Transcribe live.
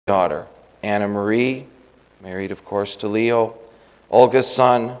daughter, Anna Marie, married, of course, to Leo, Olga's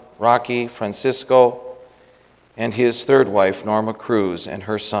son, Rocky Francisco, and his third wife, Norma Cruz, and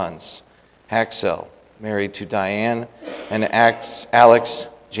her sons, Haxel, married to Diane, and Alex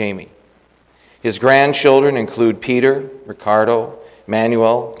Jamie. His grandchildren include Peter, Ricardo,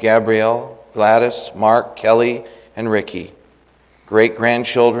 Manuel, Gabrielle, Gladys, Mark, Kelly, and Ricky.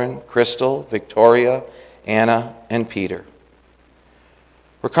 Great-grandchildren, Crystal, Victoria, Anna, and Peter.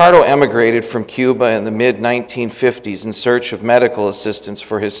 Ricardo emigrated from Cuba in the mid-1950s in search of medical assistance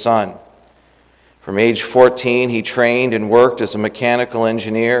for his son. From age 14, he trained and worked as a mechanical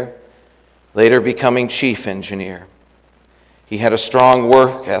engineer, later becoming chief engineer. He had a strong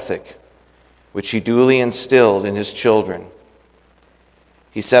work ethic, which he duly instilled in his children.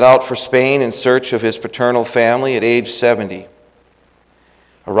 He set out for Spain in search of his paternal family at age 70.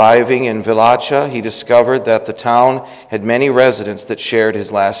 Arriving in Vilacha, he discovered that the town had many residents that shared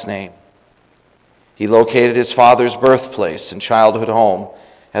his last name. He located his father's birthplace and childhood home,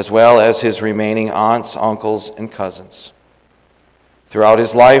 as well as his remaining aunts, uncles, and cousins. Throughout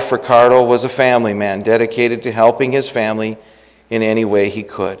his life, Ricardo was a family man dedicated to helping his family in any way he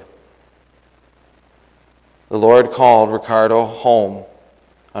could. The Lord called Ricardo home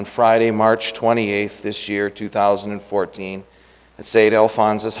on Friday, March 28th this year, 2014, at St.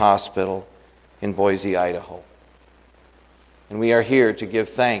 Alphonsus Hospital in Boise, Idaho. And we are here to give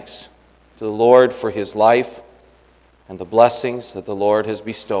thanks to the Lord for his life and the blessings that the Lord has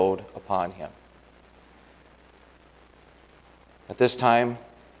bestowed upon him. At this time,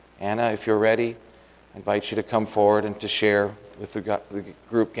 Anna, if you're ready, I invite you to come forward and to share with the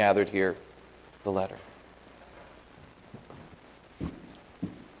group gathered here the letter.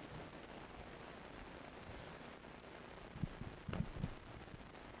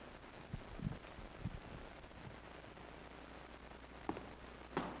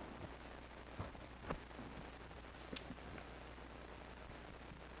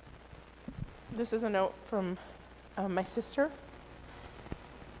 This is a note from my sister,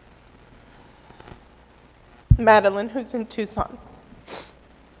 Madeline, who's in Tucson.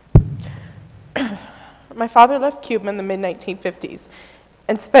 My father left Cuba in the mid-1950s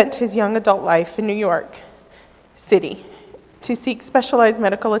and spent his young adult life in New York City to seek specialized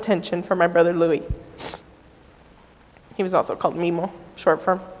medical attention for my brother Louis. He was also called Mimo, short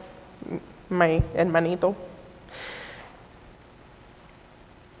for my hermanito.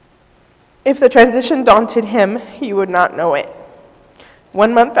 If the transition daunted him, he would not know it.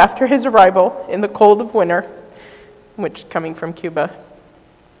 1 month after his arrival, in the cold of winter, which coming from Cuba,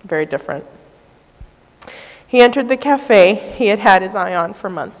 very different, he entered the cafe he had had his eye on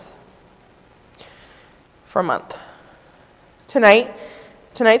for months. For a month.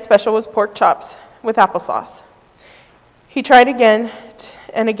 Tonight's special was pork chops with applesauce. He tried again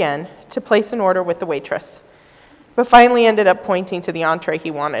and again to place an order with the waitress, but finally ended up pointing to the entree he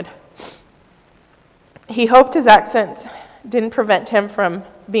wanted. He hoped his accent didn't prevent him from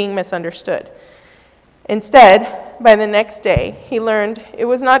being misunderstood. Instead, by the next day, he learned it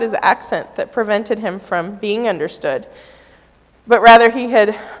was not his accent that prevented him from being understood, but rather he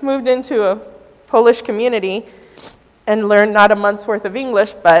had moved into a Polish community and learned not a month's worth of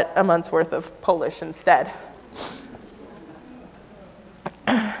English, but a month's worth of Polish instead.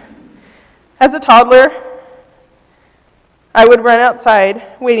 As a toddler, I would run outside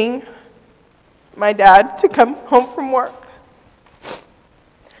waiting my dad to come home from work.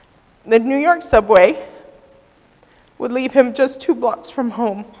 The New York subway would leave him just 2 blocks from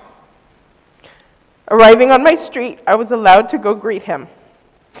home. Arriving on my street, I was allowed to go greet him.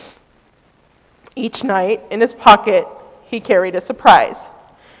 Each night, in his pocket, he carried a surprise,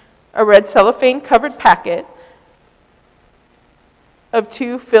 a red cellophane-covered packet of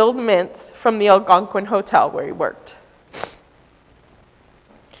 2 filled mints from the Algonquin Hotel where he worked.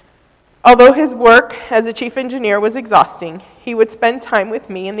 Although his work as a chief engineer was exhausting, he would spend time with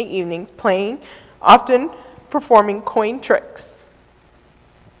me in the evenings playing, often performing coin tricks.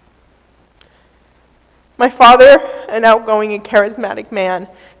 My father, an outgoing and charismatic man,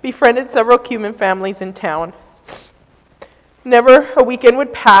 befriended several Cuban families in town. Never a weekend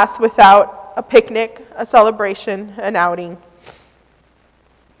would pass without a picnic, a celebration, an outing.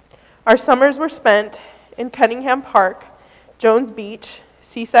 Our summers were spent in Cunningham Park, Jones Beach,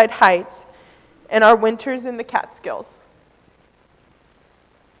 Seaside Heights, and our winters in the Catskills.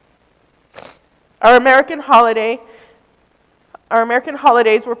 Our American holidays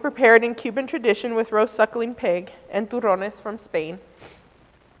were prepared in Cuban tradition with roast suckling pig and turrones from Spain.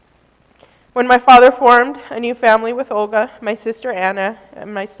 When my father formed a new family with Olga, my sister Anna,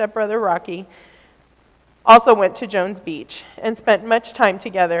 and my stepbrother Rocky, also went to Jones Beach and spent much time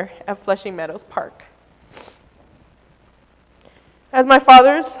together at Flushing Meadows Park. As my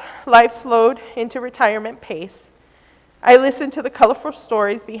father's life slowed into retirement pace, I listened to the colorful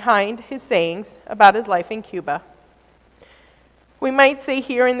stories behind his sayings about his life in Cuba. We might say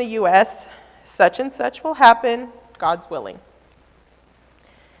here in the U.S., such and such will happen, God's willing.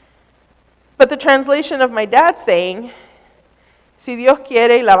 But the translation of my dad's saying, si Dios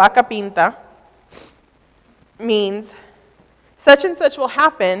quiere y la vaca pinta, means such and such will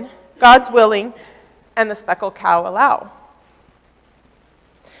happen, God's willing, and the speckled cow allow.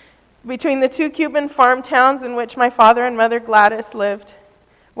 Between the two Cuban farm towns in which my father and mother Gladys lived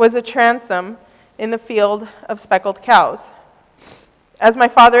was a transom in the field of speckled cows. As my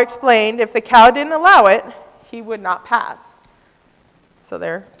father explained, if the cow didn't allow it, he would not pass. So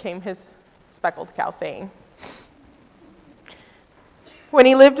there came his speckled cow saying. When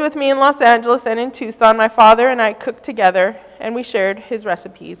he lived with me in Los Angeles and in Tucson, my father and I cooked together, and we shared his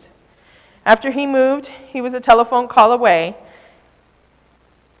recipes. After he moved, he was a telephone call away,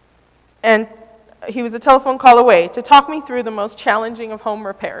 to talk me through the most challenging of home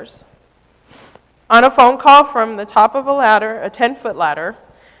repairs. On a phone call from the top of a ladder, a 10-foot ladder,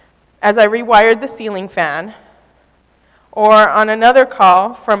 as I rewired the ceiling fan, or on another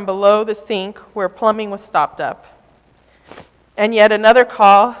call from below the sink where plumbing was stopped up, and yet another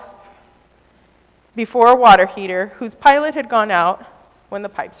call before a water heater whose pilot had gone out when the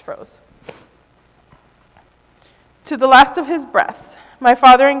pipes froze. To the last of his breaths, my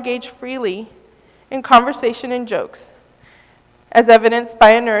father engaged freely in conversation and jokes, as evidenced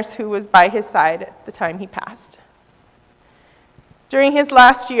by a nurse who was by his side at the time he passed. During his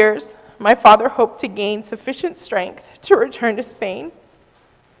last years, my father hoped to gain sufficient strength to return to Spain,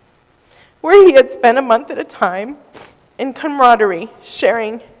 where he had spent a month at a time in camaraderie,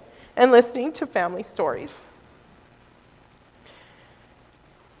 sharing and listening to family stories.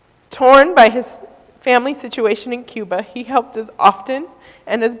 Torn by his family situation in Cuba, he helped as often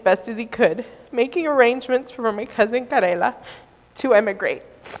and as best as he could, making arrangements for my cousin Carela to emigrate.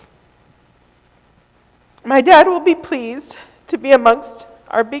 My dad will be pleased to be amongst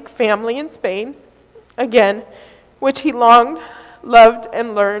our big family in Spain again, which he longed, loved,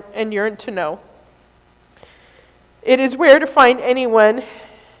 and learned and yearned to know. It is rare to find anyone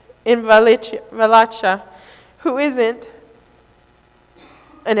in Valacha who isn't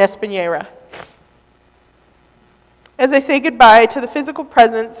an Espineira. As I say goodbye to the physical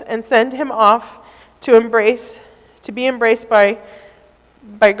presence and send him off to be embraced by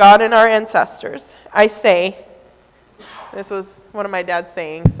God and our ancestors, I say, this was one of my dad's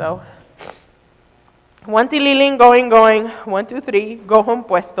sayings, so, one tililing, going, 1, 2, 3, go home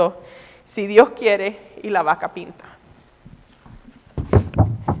puesto, si Dios quiere y la vaca pinta.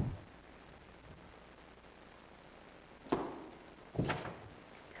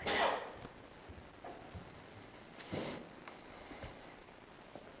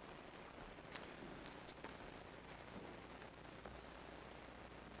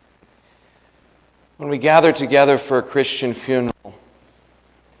 When we gather together for a Christian funeral,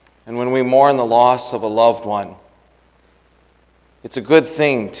 and when we mourn the loss of a loved one, it's a good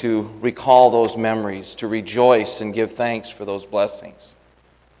thing to recall those memories, to rejoice and give thanks for those blessings.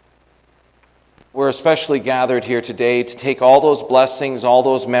 We're especially gathered here today to take all those blessings, all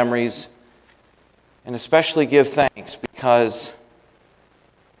those memories, and especially give thanks because,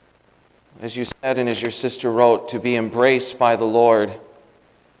 as you said and as your sister wrote, to be embraced by the Lord,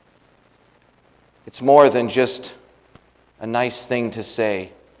 it's more than just a nice thing to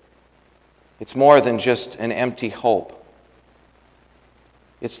say. It's more than just an empty hope.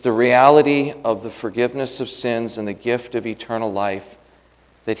 It's the reality of the forgiveness of sins and the gift of eternal life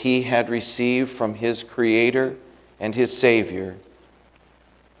that he had received from his Creator and his Savior,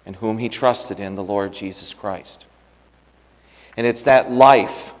 and whom he trusted in, the Lord Jesus Christ. And it's that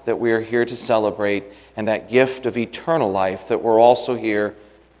life that we are here to celebrate, and that gift of eternal life that we're also here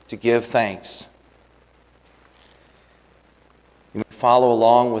to give thanks. You may follow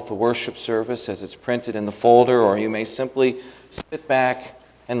along with the worship service as it's printed in the folder, or you may simply sit back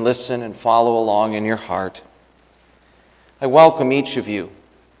and listen and follow along in your heart. I welcome each of you in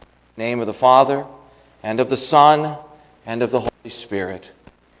the name of the Father, and of the Son, and of the Holy Spirit.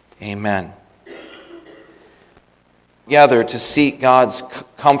 Amen. Together to seek God's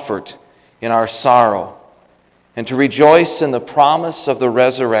comfort in our sorrow, and to rejoice in the promise of the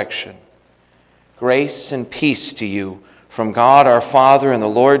resurrection. Grace and peace to you from God our Father and the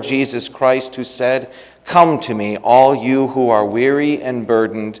Lord Jesus Christ, who said, "Come to me, all you who are weary and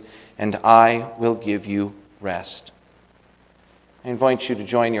burdened, and I will give you rest." I invite you to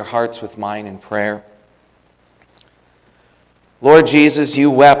join your hearts with mine in prayer. Lord Jesus, you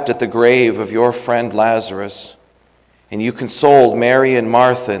wept at the grave of your friend Lazarus, and you consoled Mary and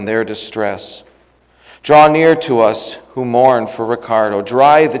Martha in their distress. Draw near to us who mourn for Ricardo.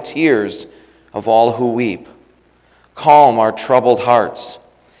 Dry the tears of all who weep. Calm our troubled hearts.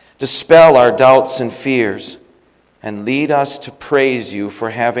 Dispel our doubts and fears, and lead us to praise you for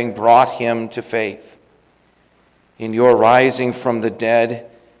having brought him to faith. In your rising from the dead,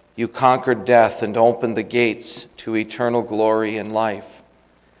 you conquered death and opened the gates to eternal glory and life.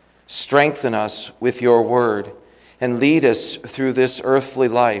 Strengthen us with your word and lead us through this earthly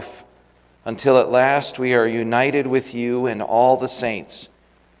life until at last we are united with you and all the saints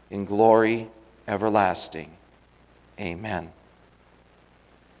in glory everlasting. Amen.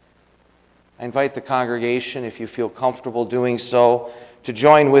 I invite the congregation, if you feel comfortable doing so, to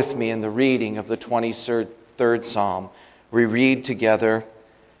join with me in the reading of the 23rd Psalm. We read together,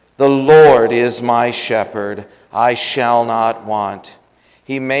 "The Lord is my shepherd, I shall not want.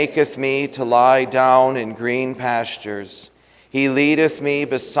 He maketh me to lie down in green pastures. He leadeth me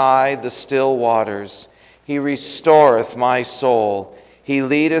beside the still waters. He restoreth my soul. He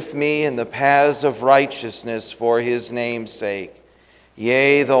leadeth me in the paths of righteousness for his name's sake.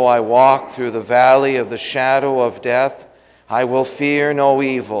 Yea, though I walk through the valley of the shadow of death, I will fear no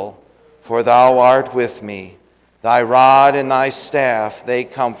evil, for thou art with me. Thy rod and thy staff, they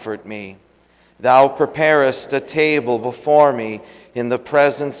comfort me. Thou preparest a table before me in the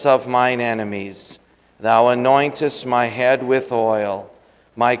presence of mine enemies. Thou anointest my head with oil.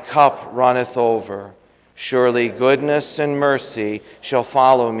 My cup runneth over. Surely goodness and mercy shall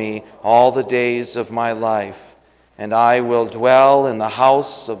follow me all the days of my life, and I will dwell in the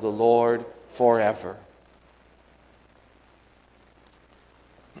house of the Lord forever."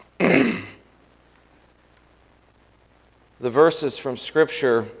 The verses from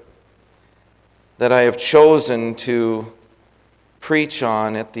Scripture that I have chosen to preach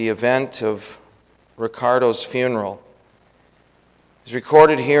on at the event of Ricardo's funeral is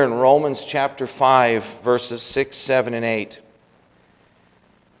recorded here in Romans chapter 5, verses 6, 7, and 8.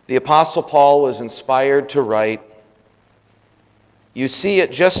 The Apostle Paul was inspired to write, "You see,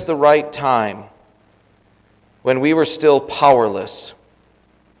 at just the right time, when we were still powerless,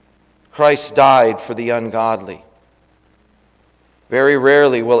 Christ died for the ungodly. Very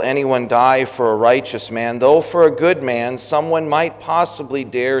rarely will anyone die for a righteous man, though for a good man someone might possibly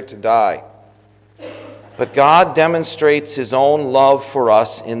dare to die. But God demonstrates his own love for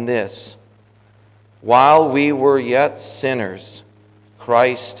us in this: while we were yet sinners,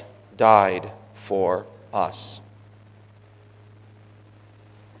 Christ died for us."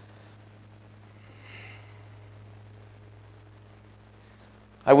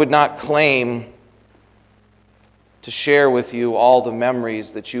 I would not claim to share with you all the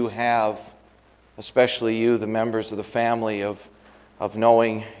memories that you have, especially you, the members of the family, of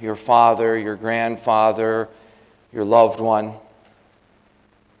knowing your father, your grandfather, your loved one.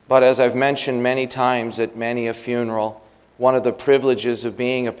 But as I've mentioned many times at many a funeral, one of the privileges of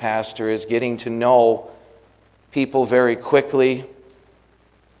being a pastor is getting to know people very quickly,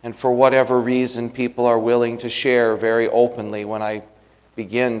 and for whatever reason, people are willing to share very openly when I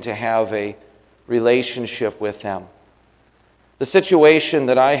begin to have a relationship with them. The situation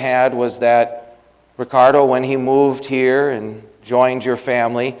that I had was that Ricardo, when he moved here and joined your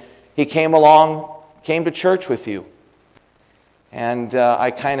family, he came to church with you. And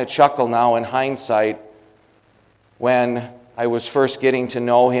I kind of chuckle now in hindsight when I was first getting to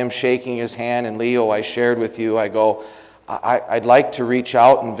know him, shaking his hand, and Leo, I shared with you, I go, I'd like to reach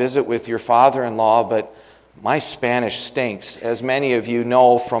out and visit with your father-in-law, but my Spanish stinks, as many of you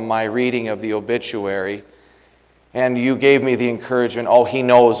know from my reading of the obituary. And you gave me the encouragement, oh, he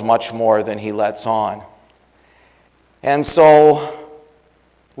knows much more than he lets on. And so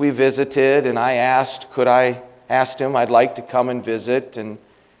we visited, and I asked him, I'd like to come and visit, and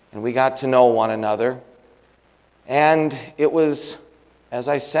we got to know one another. And it was, as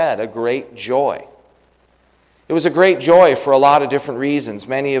I said, a great joy. It was a great joy for a lot of different reasons,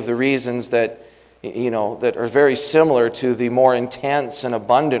 many of the reasons that that are very similar to the more intense and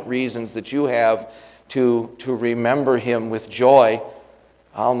abundant reasons that you have to remember him with joy.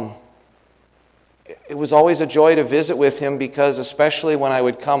 It was always a joy to visit with him because, especially when I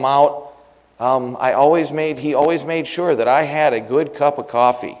would come out, he always made sure that I had a good cup of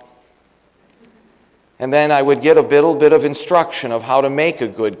coffee. And then I would get a little bit of instruction of how to make a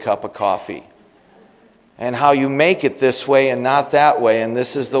good cup of coffee, and how you make it this way and not that way, and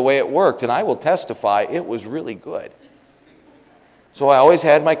this is the way it worked. And I will testify, it was really good. So I always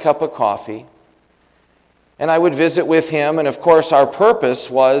had my cup of coffee, and I would visit with him, and of course our purpose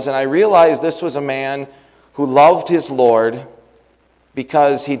was, and I realized this was a man who loved his Lord,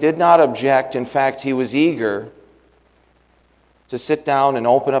 because he did not object. In fact, he was eager to sit down and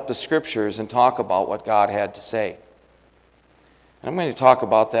open up the Scriptures and talk about what God had to say. And I'm going to talk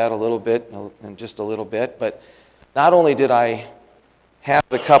about that a little bit, in just a little bit, but not only did I have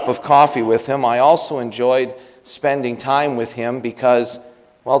the cup of coffee with him, I also enjoyed spending time with him because,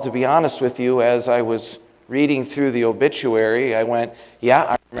 well, to be honest with you, as I was reading through the obituary, I went, yeah,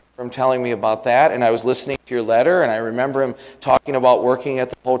 I remember him telling me about that, and I was listening to your letter, and I remember him talking about working at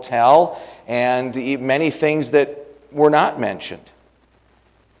the hotel, and many things that were not mentioned.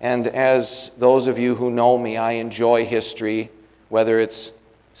 And as those of you who know me, I enjoy history, whether it's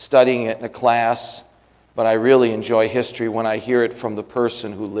studying it in a class, but I really enjoy history when I hear it from the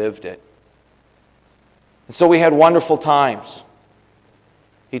person who lived it. And so we had wonderful times.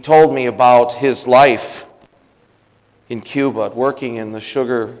 He told me about his life in Cuba, working in the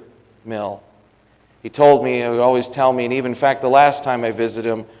sugar mill. He told me, he would always tell me, and even in fact the last time I visited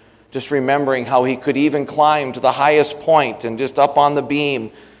him, just remembering how he could even climb to the highest point and just up on the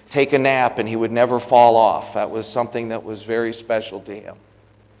beam take a nap and he would never fall off. That was something that was very special to him.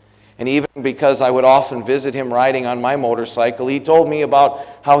 And even because I would often visit him riding on my motorcycle, he told me about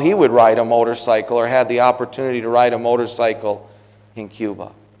how he would ride a motorcycle or had the opportunity to ride a motorcycle in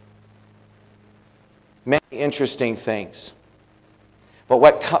Cuba. Many interesting things. But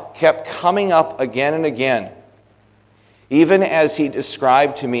what kept coming up again and again, even as he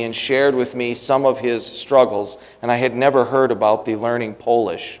described to me and shared with me some of his struggles, and I had never heard about the learning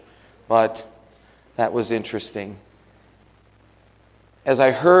Polish, but that was interesting. As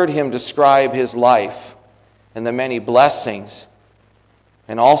I heard him describe his life and the many blessings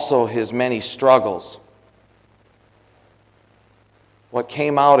and also his many struggles, what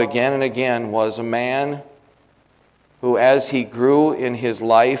came out again and again was a man who, as he grew in his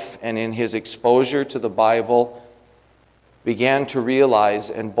life and in his exposure to the Bible, began to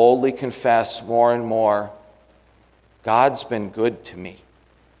realize and boldly confess more and more, God's been good to me.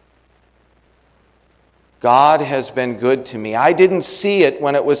 God has been good to me. I didn't see it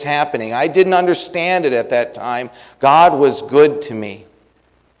when it was happening. I didn't understand it at that time. God was good to me.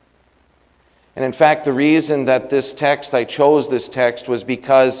 And in fact, the reason that I chose this text was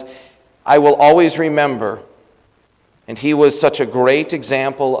because I will always remember, and he was such a great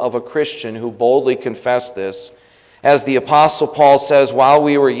example of a Christian who boldly confessed this. As the Apostle Paul says, while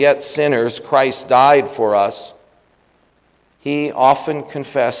we were yet sinners, Christ died for us. He often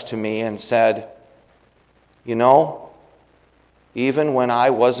confessed to me and said, you know, even when I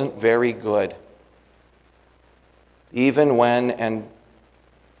wasn't very good, even when, and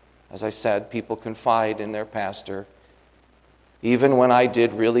as I said, people confide in their pastor, even when I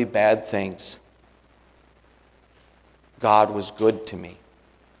did really bad things, God was good to me.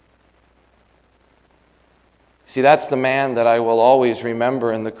 See, that's the man that I will always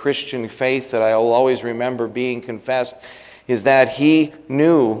remember, and the Christian faith that I will always remember being confessed, is that he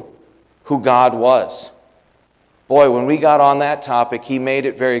knew who God was. Boy, when we got on that topic, he made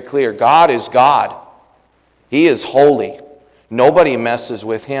it very clear. God is God. He is holy. Nobody messes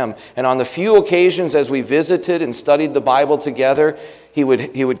with him. And on the few occasions as we visited and studied the Bible together, he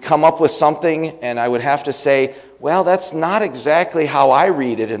would come up with something, and I would have to say, well, that's not exactly how I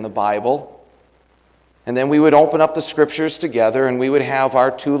read it in the Bible. And then we would open up the Scriptures together, and we would have our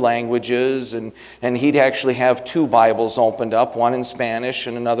two languages, and he'd actually have two Bibles opened up, one in Spanish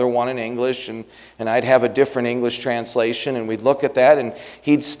and another one in English, and I'd have a different English translation, and we'd look at that, and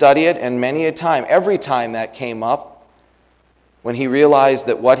he'd study it, and many a time, every time that came up, when he realized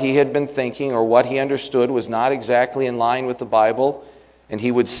that what he had been thinking or what he understood was not exactly in line with the Bible, and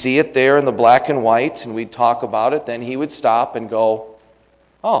he would see it there in the black and white, and we'd talk about it, then he would stop and go,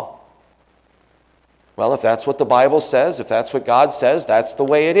 oh, well, if that's what the Bible says, if that's what God says, that's the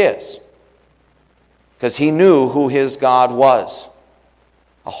way it is. Because he knew who his God was.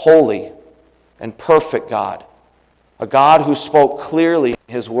 A holy and perfect God. A God who spoke clearly in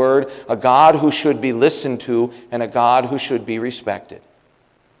his word. A God who should be listened to. And a God who should be respected.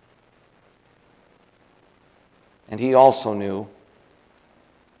 And he also knew,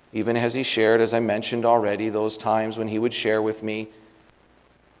 even as he shared, as I mentioned already, those times when he would share with me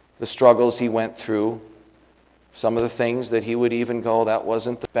the struggles he went through, some of the things that he would even go, that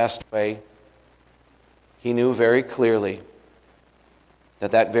wasn't the best way. He knew very clearly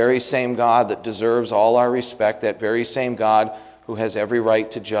that that very same God that deserves all our respect, that very same God who has every right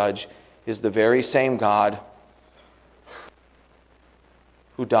to judge, is the very same God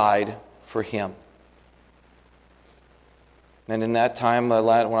who died for him. And in that time, when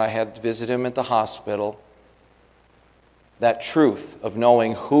I had to visit him at the hospital, that truth of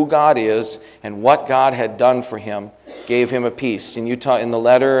knowing who God is and what God had done for him gave him a peace. And in the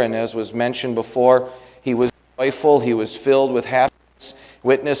letter, and as was mentioned before, he was joyful, he was filled with happiness,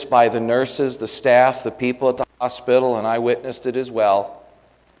 witnessed by the nurses, the staff, the people at the hospital, and I witnessed it as well.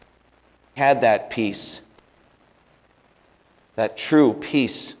 He had that peace, that true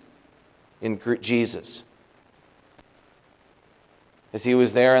peace in Jesus. As he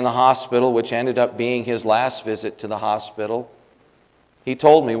was there in the hospital, which ended up being his last visit to the hospital, he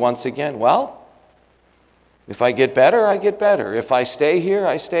told me once again, well, if I get better, I get better. If I stay here,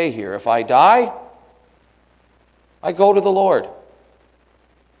 I stay here. If I die, I go to the Lord.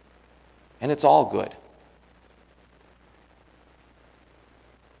 And it's all good.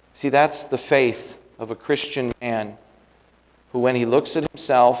 See, that's the faith of a Christian man who, when he looks at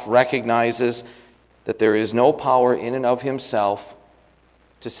himself, recognizes that there is no power in and of himself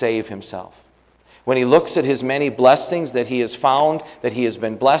to save himself. When he looks at his many blessings that he has found, that he has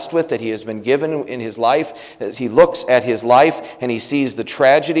been blessed with, that he has been given in his life, as he looks at his life and he sees the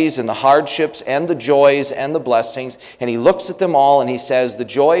tragedies and the hardships and the joys and the blessings, and he looks at them all and he says, the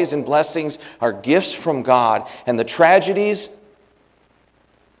joys and blessings are gifts from God, and the tragedies,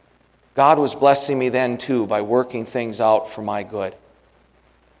 God was blessing me then too by working things out for my good.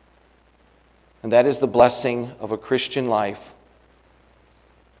 And that is the blessing of a Christian life.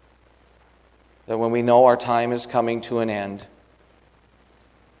 That when we know our time is coming to an end,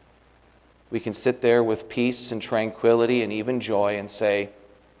 we can sit there with peace and tranquility and even joy and say,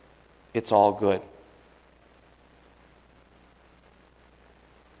 it's all good.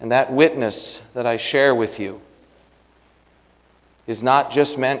 And that witness that I share with you is not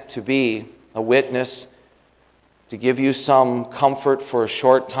just meant to be a witness to give you some comfort for a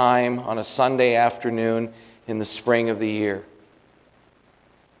short time on a Sunday afternoon in the spring of the year.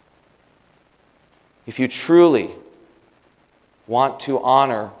 If you truly want to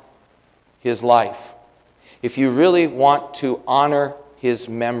honor his life, if you really want to honor his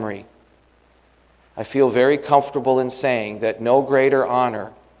memory, I feel very comfortable in saying that no greater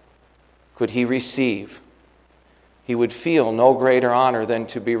honor could he receive. He would feel no greater honor than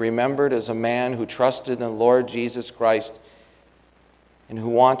to be remembered as a man who trusted in the Lord Jesus Christ and who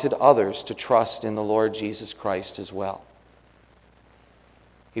wanted others to trust in the Lord Jesus Christ as well.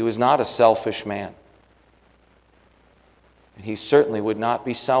 He was not a selfish man. And he certainly would not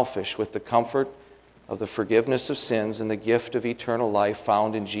be selfish with the comfort of the forgiveness of sins and the gift of eternal life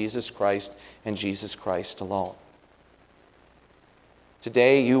found in Jesus Christ and Jesus Christ alone.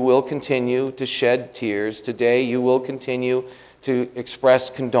 Today you will continue to shed tears. Today you will continue to express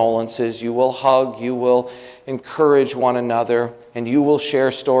condolences. You will hug. You will encourage one another. And you will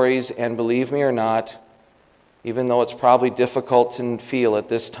share stories. And believe me or not, even though it's probably difficult to feel at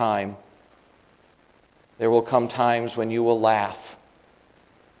this time, there will come times when you will laugh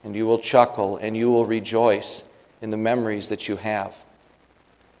and you will chuckle and you will rejoice in the memories that you have.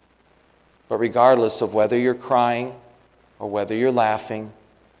 But regardless of whether you're crying or whether you're laughing,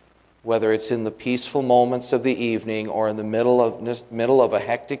 whether it's in the peaceful moments of the evening or in the middle of a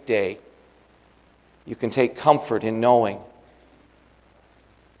hectic day, you can take comfort in knowing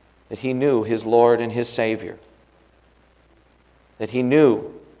that he knew his Lord and his Savior, that he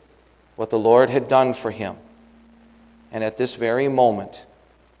knew what the Lord had done for him. And at this very moment,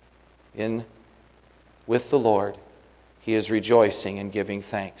 with the Lord, he is rejoicing and giving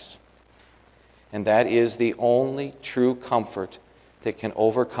thanks. And that is the only true comfort that can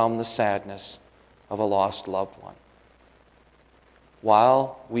overcome the sadness of a lost loved one.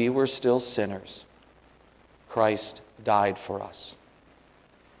 While we were still sinners, Christ died for us.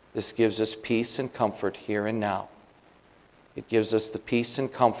 This gives us peace and comfort here and now. It gives us the peace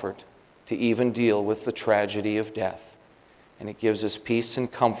and comfort to even deal with the tragedy of death. And it gives us peace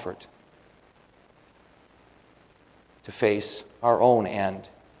and comfort to face our own end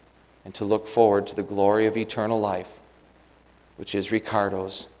and to look forward to the glory of eternal life, which is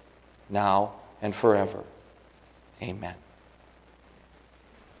Ricardo's now and forever. Amen.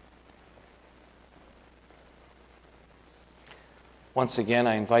 Once again,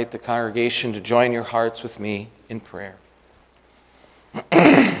 I invite the congregation to join your hearts with me in prayer.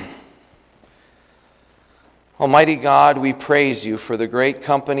 Almighty God, we praise you for the great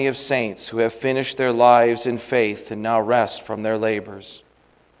company of saints who have finished their lives in faith and now rest from their labors.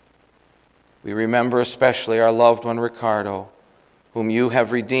 We remember especially our loved one Ricardo, whom you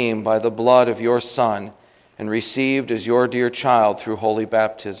have redeemed by the blood of your Son and received as your dear child through holy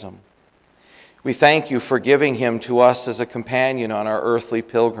baptism. We thank you for giving him to us as a companion on our earthly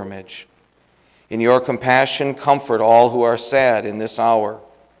pilgrimage. In your compassion, comfort all who are sad in this hour.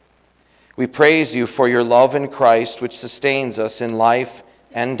 We praise you for your love in Christ, which sustains us in life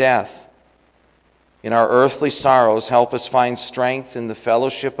and death. In our earthly sorrows, help us find strength in the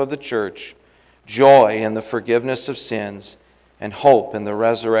fellowship of the church, joy in the forgiveness of sins, and hope in the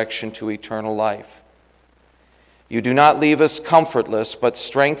resurrection to eternal life. You do not leave us comfortless, but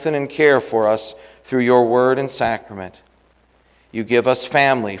strengthen and care for us through your word and sacrament. You give us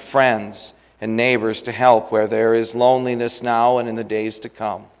family, friends, and neighbors to help where there is loneliness now and in the days to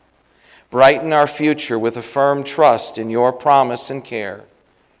come. Brighten our future with a firm trust in your promise and care.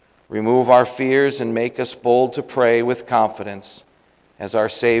 Remove our fears and make us bold to pray with confidence, as our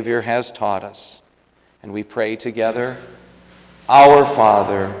Savior has taught us. And we pray together, Our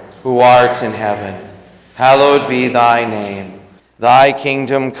Father, who art in heaven, hallowed be thy name. Thy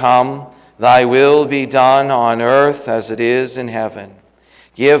kingdom come, thy will be done on earth as it is in heaven.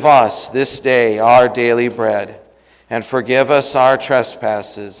 Give us this day our daily bread, and forgive us our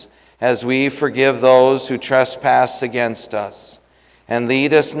trespasses, as we forgive those who trespass against us. And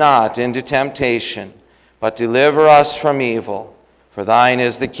lead us not into temptation, but deliver us from evil. For thine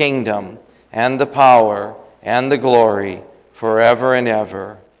is the kingdom, and the power, and the glory, forever and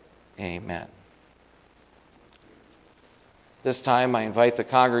ever. Amen. This time I invite the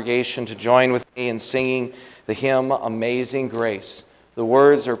congregation to join with me in singing the hymn, Amazing Grace. The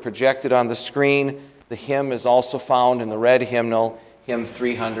words are projected on the screen. The hymn is also found in the red hymnal, hymn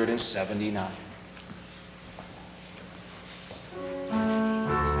 379.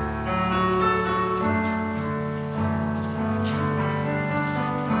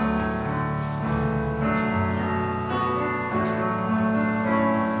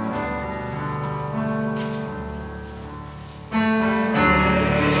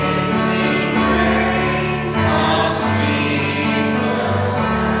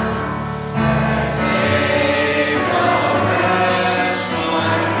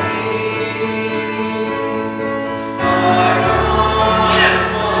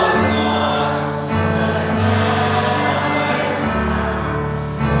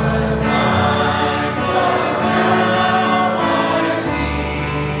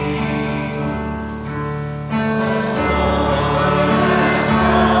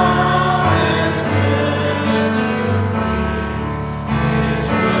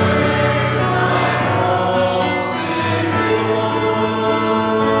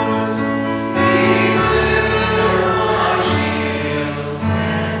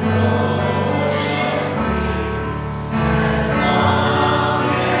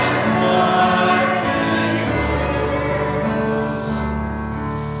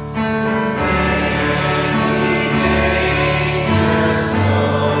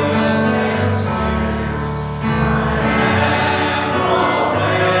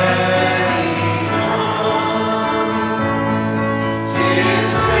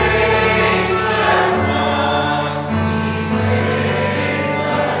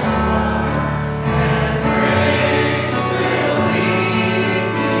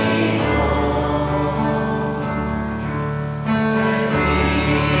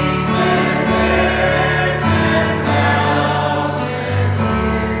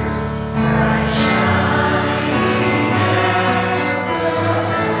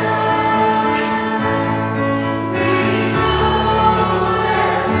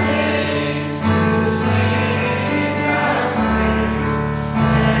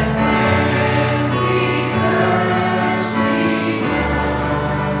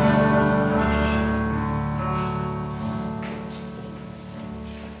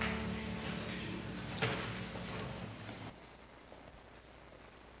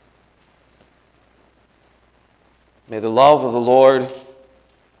 May the love of the Lord,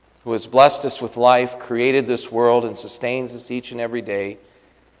 who has blessed us with life, created this world, and sustains us each and every day,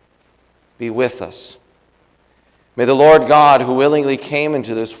 be with us. May the Lord God, who willingly came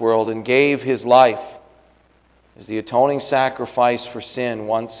into this world and gave his life as the atoning sacrifice for sin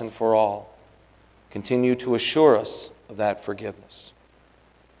once and for all, continue to assure us of that forgiveness.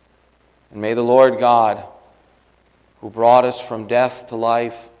 And may the Lord God, who brought us from death to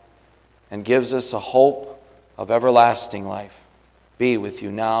life and gives us a hope of everlasting life, be with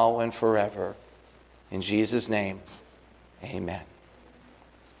you now and forever. In Jesus' name, amen.